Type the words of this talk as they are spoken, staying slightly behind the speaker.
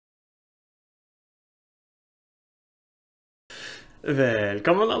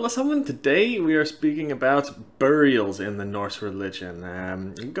Välkommen allesammans! Today we are speaking about burials in the Norse religion.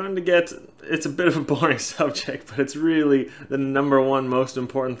 It's a bit of a boring subject, but it's really the number one most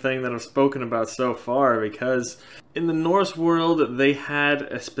important thing that I've spoken about so far, because in the Norse world they had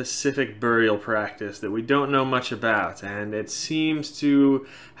a specific burial practice that we don't know much about, and it seems to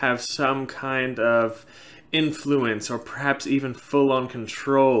have some kind of influence or perhaps even full-on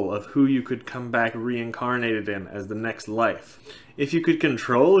control of who you could come back reincarnated in as the next life. If you could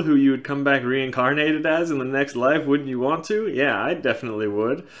control who you would come back reincarnated as in the next life, wouldn't you want to? Yeah, I definitely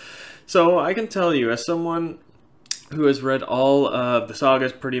would. So I can tell you, as someone who has read all of the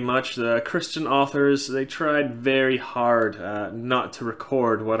sagas pretty much, the Christian authors, they tried very hard not to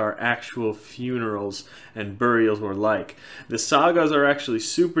record what our actual funerals and burials were like. The sagas are actually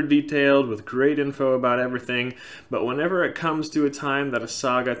super detailed with great info about everything, but whenever it comes to a time that a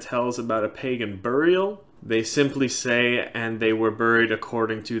saga tells about a pagan burial, they simply say, and they were buried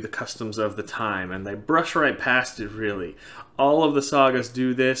according to the customs of the time, and they brush right past it, really. All of the sagas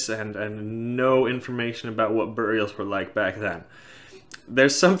do this, and no information about what burials were like back then.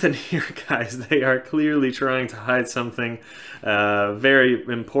 There's something here, guys. They are clearly trying to hide something, very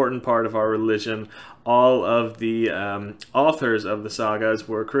important part of our religion. All of the authors of the sagas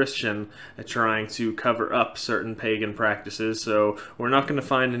were Christian, trying to cover up certain pagan practices, so we're not going to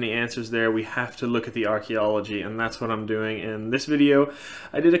find any answers there. We have to look at the archaeology, and that's what I'm doing in this video.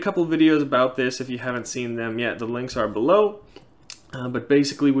 I did a couple videos about this. If you haven't seen them yet, the links are below. But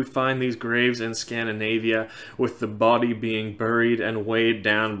basically we find these graves in Scandinavia with the body being buried and weighed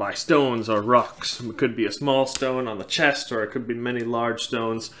down by stones or rocks. It could be a small stone on the chest, or it could be many large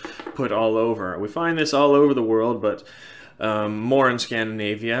stones put all over. We find this all over the world, but more in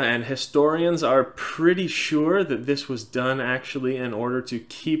Scandinavia, and historians are pretty sure that this was done actually in order to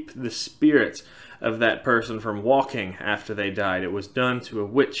keep the spirit of that person from walking after they died. It was done to a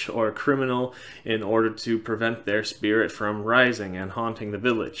witch or a criminal in order to prevent their spirit from rising and haunting the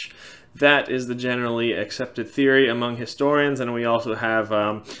village. That is the generally accepted theory among historians, and we also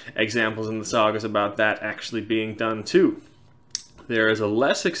have examples in the sagas about that actually being done too. There is a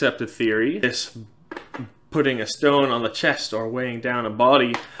less accepted theory, this putting a stone on the chest or weighing down a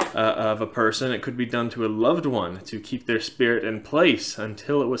body of a person. It could be done to a loved one to keep their spirit in place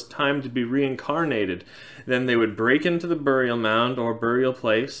until it was time to be reincarnated. Then they would break into the burial mound or burial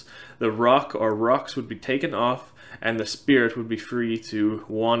place, the rock or rocks would be taken off, and the spirit would be free to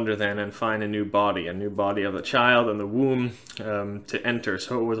wander then and find a new body of the child in the womb to enter.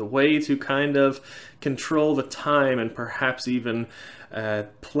 So it was a way to kind of control the time and perhaps even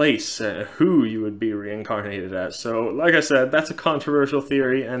place who you would be reincarnated as. So like I said, that's a controversial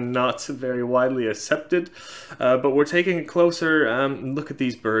theory and not very widely accepted, but we're taking a closer look at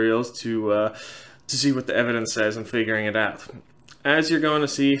these burials to see what the evidence says and figuring it out. As you're going to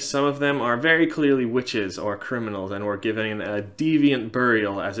see, some of them are very clearly witches or criminals and were given a deviant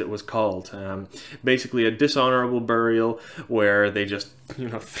burial, as it was called. Basically a dishonorable burial where they just,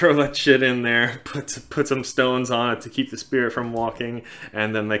 throw that shit in there, put some stones on it to keep the spirit from walking,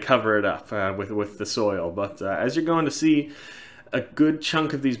 and then they cover it up with the soil. But as you're going to see, a good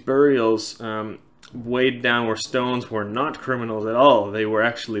chunk of these burials weighed down where stones were not criminals at all. They were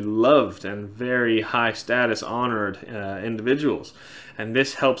actually loved and very high status honored individuals. And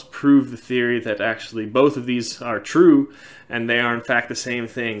this helps prove the theory that actually both of these are true, and they are in fact the same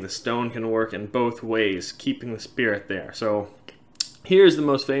thing. The stone can work in both ways, keeping the spirit there. So here's the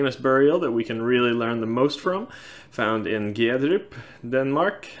most famous burial that we can really learn the most from, found in Gjedrup,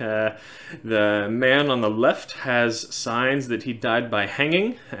 Denmark. The man on the left has signs that he died by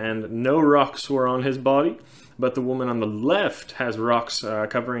hanging, and no rocks were on his body, but the woman on the left has rocks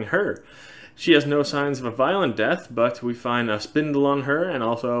covering her. She has no signs of a violent death, but we find a spindle on her and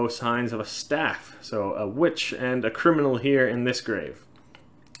also signs of a staff. So a witch and a criminal here in this grave.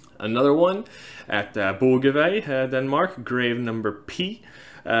 Another one at Bogevej, Denmark, grave number P.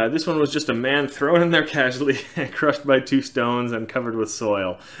 This one was just a man thrown in there casually, crushed by two stones and covered with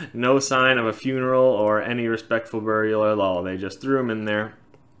soil. No sign of a funeral or any respectful burial at all. They just threw him in there.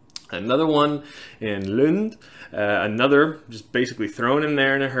 Another one in Lund, another just basically thrown in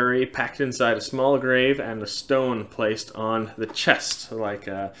there in a hurry, packed inside a small grave, and a stone placed on the chest, like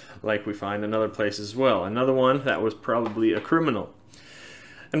we find in other places as well. Another one that was probably a criminal.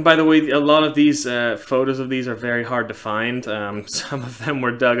 And by the way, a lot of these photos of these are very hard to find. Some of them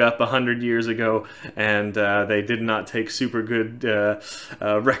were dug up 100 years ago, and they did not take super good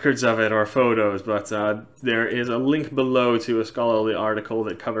records of it or photos, but there is a link below to a scholarly article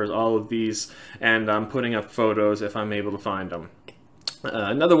that covers all of these, and I'm putting up photos if I'm able to find them.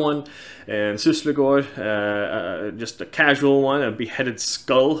 Another one in Suslegård, just a casual one, a beheaded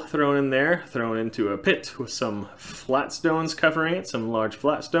skull thrown in there, thrown into a pit with some flat stones covering it, some large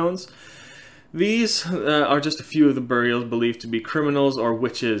flat stones. These are just a few of the burials believed to be criminals or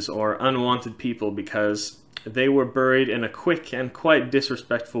witches or unwanted people, because they were buried in a quick and quite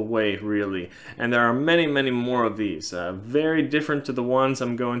disrespectful way, really. And there are many, many more of these, very different to the ones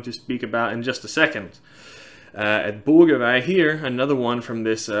I'm going to speak about in just a second. At Borgervei here, another one from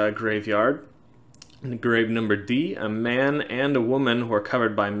this graveyard, grave number D, a man and a woman were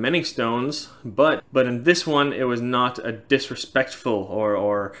covered by many stones, but in this one it was not a disrespectful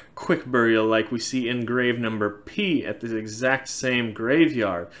or quick burial like we see in grave number P at this exact same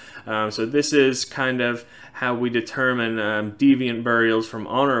graveyard. So this is kind of how we determine deviant burials from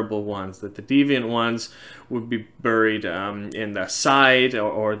honorable ones, that the deviant ones would be buried in the side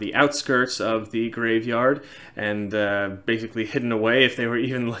or the outskirts of the graveyard, and basically hidden away if they were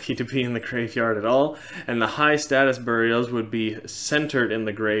even lucky to be in the graveyard at all. And the high status burials would be centered in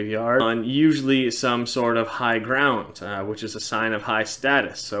the graveyard on usually some sort of high ground, which is a sign of high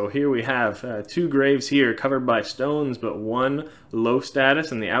status. So here we have two graves here covered by stones, but one low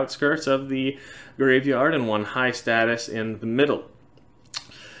status in the outskirts of the graveyard and one high status in the middle.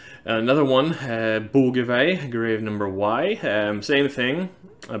 Another one, Borgervei, grave number Y, same thing,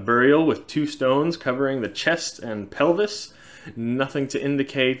 a burial with two stones covering the chest and pelvis. Nothing to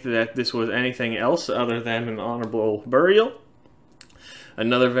indicate that this was anything else other than an honorable burial.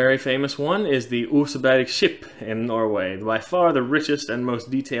 Another very famous one is the Oseberg ship in Norway, by far the richest and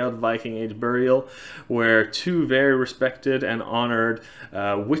most detailed Viking Age burial, where two very respected and honored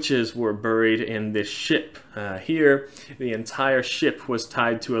witches were buried in this ship. Here, the entire ship was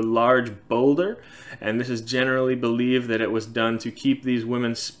tied to a large boulder, and this is generally believed that it was done to keep these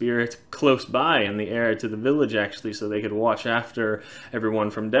women's spirit close by in the air to the village, actually, so they could watch after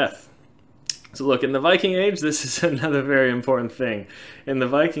everyone from death. So look, in the Viking Age, this is another very important thing. In the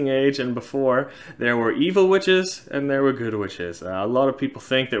Viking Age and before, there were evil witches and there were good witches. A lot of people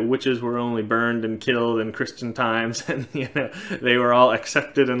think that witches were only burned and killed in Christian times, and they were all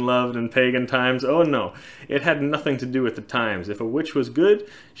accepted and loved in pagan times. Oh no, it had nothing to do with the times. If a witch was good,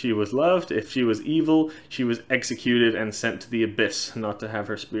 she was loved. If she was evil, she was executed and sent to the abyss, not to have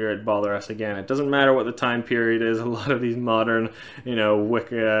her spirit bother us again. It doesn't matter what the time period is. A lot of these modern,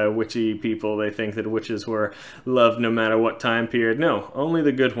 witchy people, they think that witches were loved no matter what time period. No, only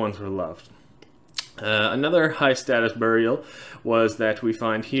the good ones were loved. Another high status burial was that we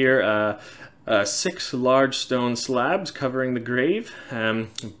find here 6 large stone slabs covering the grave.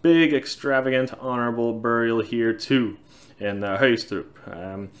 Big, extravagant, honorable burial here too in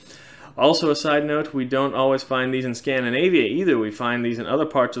Høyestrup. Also, a side note, we don't always find these in Scandinavia either. We find these in other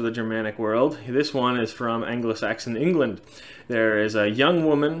parts of the Germanic world. This one is from Anglo-Saxon England. There is a young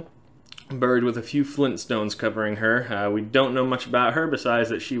woman buried with a few flint stones covering her. We don't know much about her besides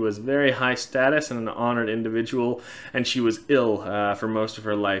that she was very high status and an honored individual, and she was ill for most of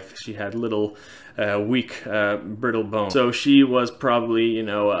her life. She had little weak, brittle bones. So she was probably,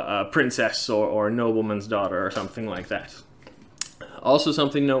 a princess or a nobleman's daughter or something like that. Also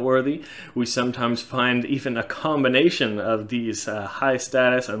something noteworthy, we sometimes find even a combination of these high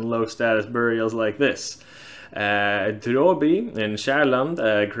status and low status burials like this. Droby in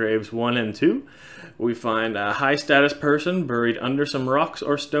Skjærland, graves 1 and 2, we find a high status person buried under some rocks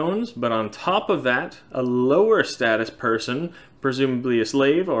or stones, but on top of that, a lower status person, presumably a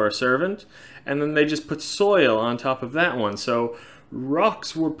slave or a servant, and then they just put soil on top of that one. So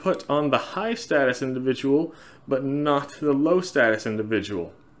rocks were put on the high status individual, but not the low status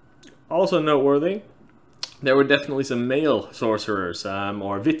individual. Also noteworthy, there were definitely some male sorcerers,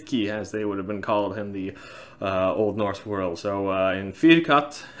 or vitki as they would have been called in the Old Norse world. So in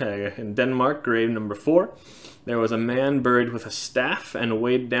Firkat, in Denmark, grave number 4, there was a man buried with a staff and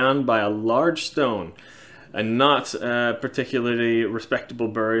weighed down by a large stone. And not a particularly respectable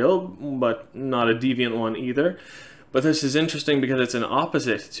burial, but not a deviant one either. But this is interesting because it's an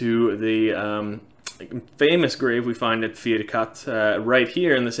opposite to the famous grave we find at Firkat, right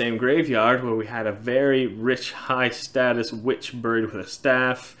here in the same graveyard, where we had a very rich, high-status witch buried with a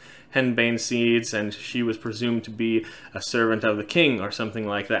staff, henbane seeds, and she was presumed to be a servant of the king or something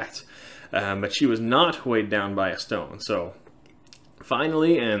like that. But she was not weighed down by a stone. So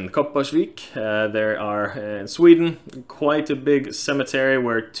finally, in Kopparsvik, there are, in Sweden, quite a big cemetery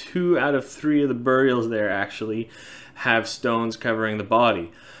where 2 out of 3 of the burials there actually have stones covering the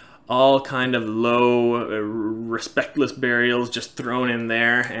body. All kind of low, respectless burials just thrown in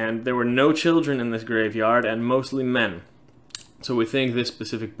there, and there were no children in this graveyard, and mostly men. So we think this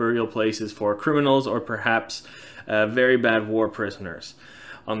specific burial place is for criminals or perhaps very bad war prisoners.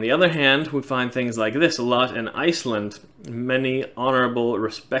 On the other hand, we find things like this a lot in Iceland. Many honorable,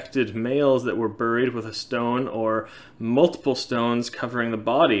 respected males that were buried with a stone or multiple stones covering the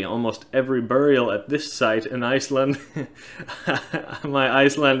body. Almost every burial at this site in Iceland. My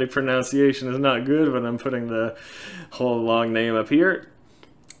Icelandic pronunciation is not good, but I'm putting the whole long name up here.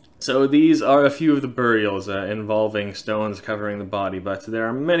 So these are a few of the burials involving stones covering the body, but there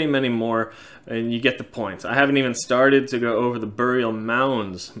are many, many more, and you get the point. I haven't even started to go over the burial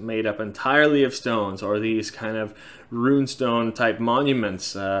mounds made up entirely of stones, or these kind of runestone type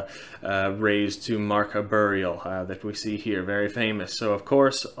monuments raised to mark a burial that we see here, very famous. So of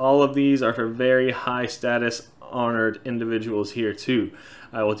course, all of these are for very high status, honored individuals here too.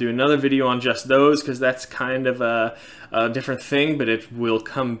 I will do another video on just those because that's kind of a different thing, but it will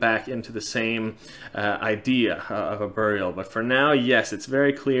come back into the same idea of a burial. But for now, yes, it's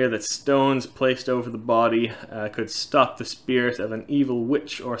very clear that stones placed over the body could stop the spirit of an evil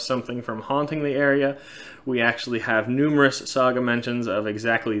witch or something from haunting the area. We actually have numerous saga mentions of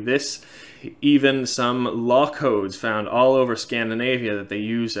exactly this. Even some law codes found all over Scandinavia that they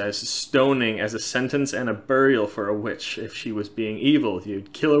use as stoning as a sentence and a burial for a witch if she was being evil.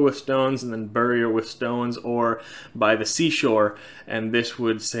 You'd kill her with stones and then bury her with stones or by the seashore, and this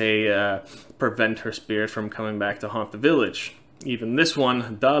would say prevent her spirit from coming back to haunt the village. Even this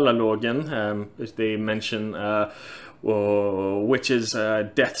one, Dalalogen, they mention witches'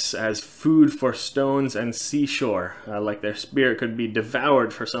 deaths as food for stones and seashore, like their spirit could be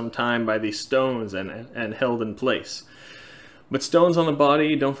devoured for some time by these stones and held in place. But stones on the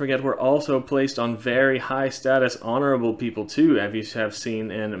body, don't forget, were also placed on very high status, honorable people too, as you have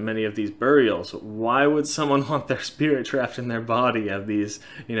seen in many of these burials. Why would someone want their spirit trapped in their body of these,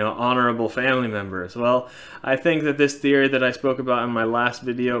 honorable family members? Well, I think that this theory that I spoke about in my last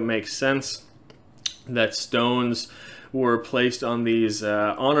video makes sense, that stones were placed on these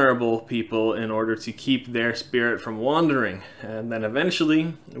honorable people in order to keep their spirit from wandering. And then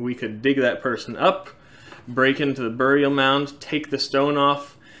eventually we could dig that person up, break into the burial mound, take the stone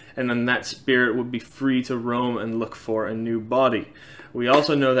off, and then that spirit would be free to roam and look for a new body. We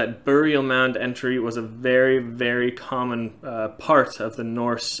also know that burial mound entry was a very, very common part of the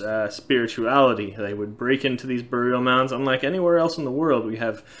Norse spirituality. They would break into these burial mounds. Unlike anywhere else in the world, we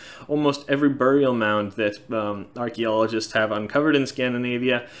have almost every burial mound that archaeologists have uncovered in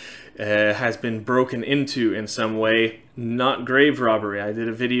Scandinavia has been broken into in some way, not grave robbery. I did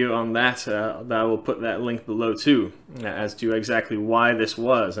a video on that, I will put that link below too, as to exactly why this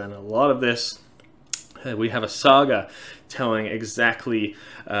was. And a lot of this, we have a saga telling exactly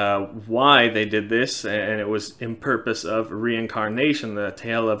why they did this, and it was in purpose of reincarnation, the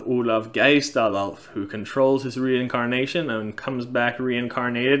tale of Olav Geistadalf, who controls his reincarnation and comes back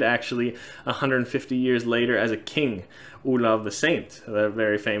reincarnated actually 150 years later as a king, Olav the Saint, the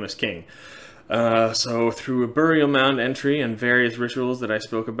very famous king. So through a burial mound entry and various rituals that I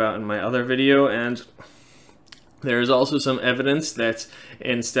spoke about in my other video, and there is also some evidence that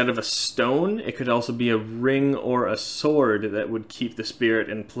instead of a stone, it could also be a ring or a sword that would keep the spirit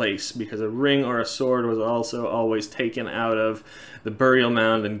in place, because a ring or a sword was also always taken out of the burial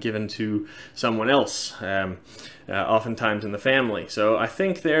mound and given to someone else, oftentimes in the family. So I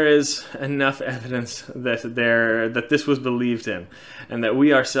think there is enough evidence that this was believed in, and that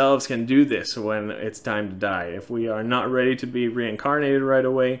we ourselves can do this when it's time to die. If we are not ready to be reincarnated right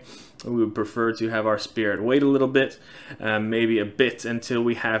away, we would prefer to have our spirit wait a little bit, maybe a bit until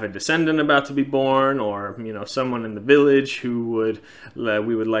we have a descendant about to be born, or someone in the village who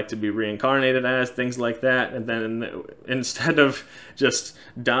we would like to be reincarnated as, things like that. And then instead of just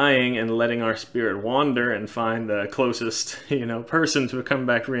dying and letting our spirit wander and find the closest person to come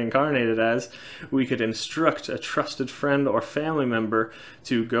back reincarnated as, we could instruct a trusted friend or family member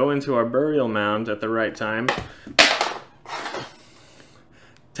to go into our burial mound at the right time,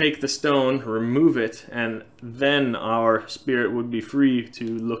 take the stone, remove it, and then our spirit would be free to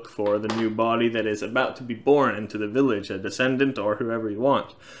look for the new body that is about to be born into the village, a descendant or whoever you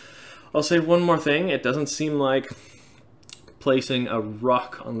want. I'll say one more thing. It doesn't seem like placing a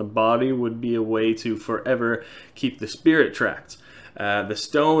rock on the body would be a way to forever keep the spirit trapped. The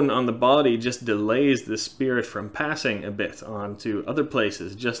stone on the body just delays the spirit from passing a bit on to other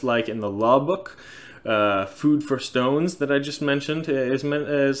places, just like in the law book. Food for stones that I just mentioned is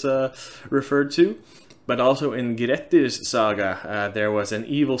referred to, but also in Grettir's saga there was an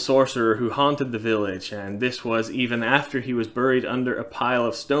evil sorcerer who haunted the village, and this was even after he was buried under a pile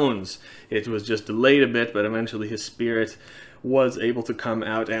of stones. It was just delayed a bit, but eventually his spirit was able to come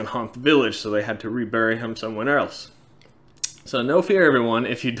out and haunt the village, so they had to rebury him somewhere else. So no fear, everyone,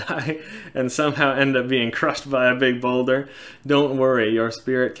 if you die and somehow end up being crushed by a big boulder, don't worry, your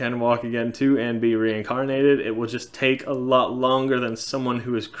spirit can walk again too and be reincarnated. It will just take a lot longer than someone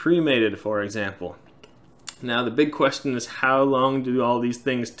who is cremated, for example. Now the big question is, how long do all these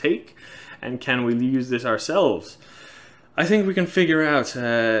things take, and can we use this ourselves? I think we can figure out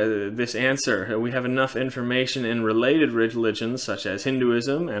this answer. We have enough information in related religions such as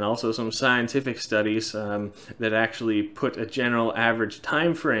Hinduism, and also some scientific studies that actually put a general average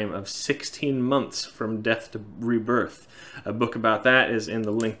time frame of 16 months from death to rebirth. A book about that is in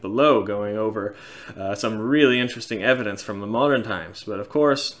the link below, going over some really interesting evidence from the modern times. But of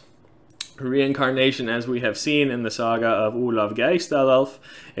course, reincarnation, as we have seen in the saga of Olav Geistadalf,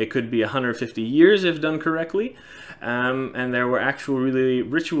 it could be 150 years if done correctly. And there were actual really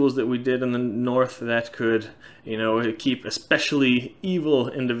rituals that we did in the north that could, you know, keep especially evil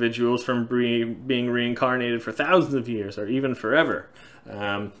individuals from being reincarnated for thousands of years or even forever.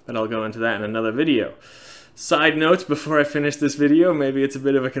 But I'll go into that in another video. Side note before I finish this video, maybe it's a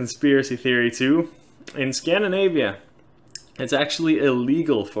bit of a conspiracy theory too. In Scandinavia, it's actually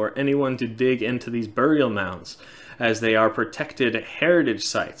illegal for anyone to dig into these burial mounds, as they are protected heritage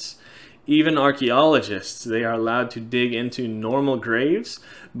sites. Even archaeologists, they are allowed to dig into normal graves,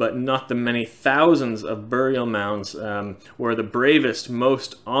 but not the many thousands of burial mounds where the bravest,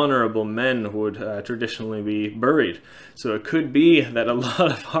 most honorable men would traditionally be buried. So it could be that a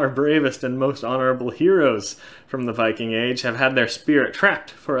lot of our bravest and most honorable heroes from the Viking Age have had their spirit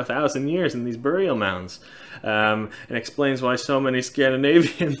trapped for 1,000 years in these burial mounds. And explains why so many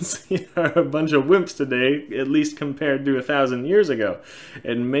Scandinavians are a bunch of wimps today, at least compared to 1,000 years ago.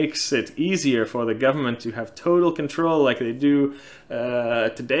 It makes it easier for the government to have total control like they do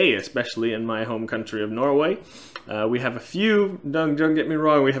today, especially in my home country of Norway. We have a few, don't get me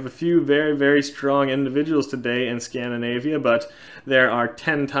wrong, we have a few very, very strong individuals today in Scandinavia, but there are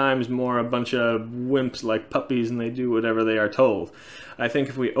 10 times more a bunch of wimps like puppies, and they do whatever they are told. I think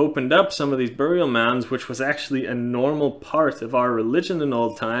if we opened up some of these burial mounds, which was actually a normal part of our religion in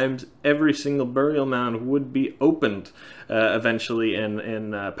old times, every single burial mound would be opened eventually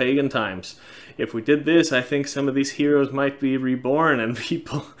in pagan times. If we did this, I think some of these heroes might be reborn and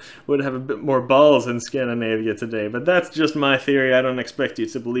people would have a bit more balls in Scandinavia today. But that's just my theory. I don't expect you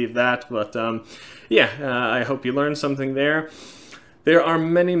to believe that. But yeah, I hope you learned something there. There are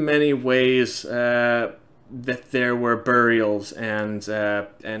many, many ways that there were burials and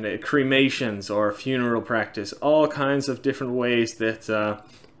cremations or funeral practice, all kinds of different ways that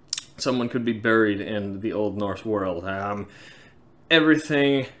someone could be buried in the Old Norse world.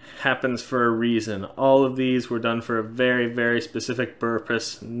 Everything happens for a reason. All of these were done for a very, very specific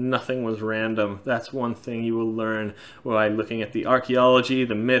purpose. Nothing was random. That's one thing you will learn by looking at the archaeology,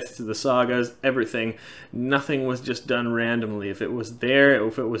 the myths, the sagas, everything. Nothing was just done randomly. If it was there,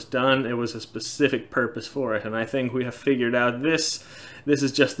 if it was done, it was a specific purpose for it. And I think we have figured out this. This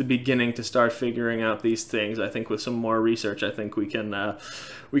is just the beginning to start figuring out these things. I think with some more research, I think we can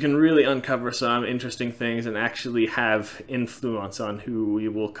really uncover some interesting things and actually have influence on who we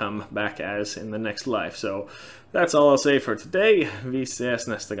will come back as in the next life. So that's all I'll say for today. Vi ses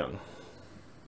nästa gång.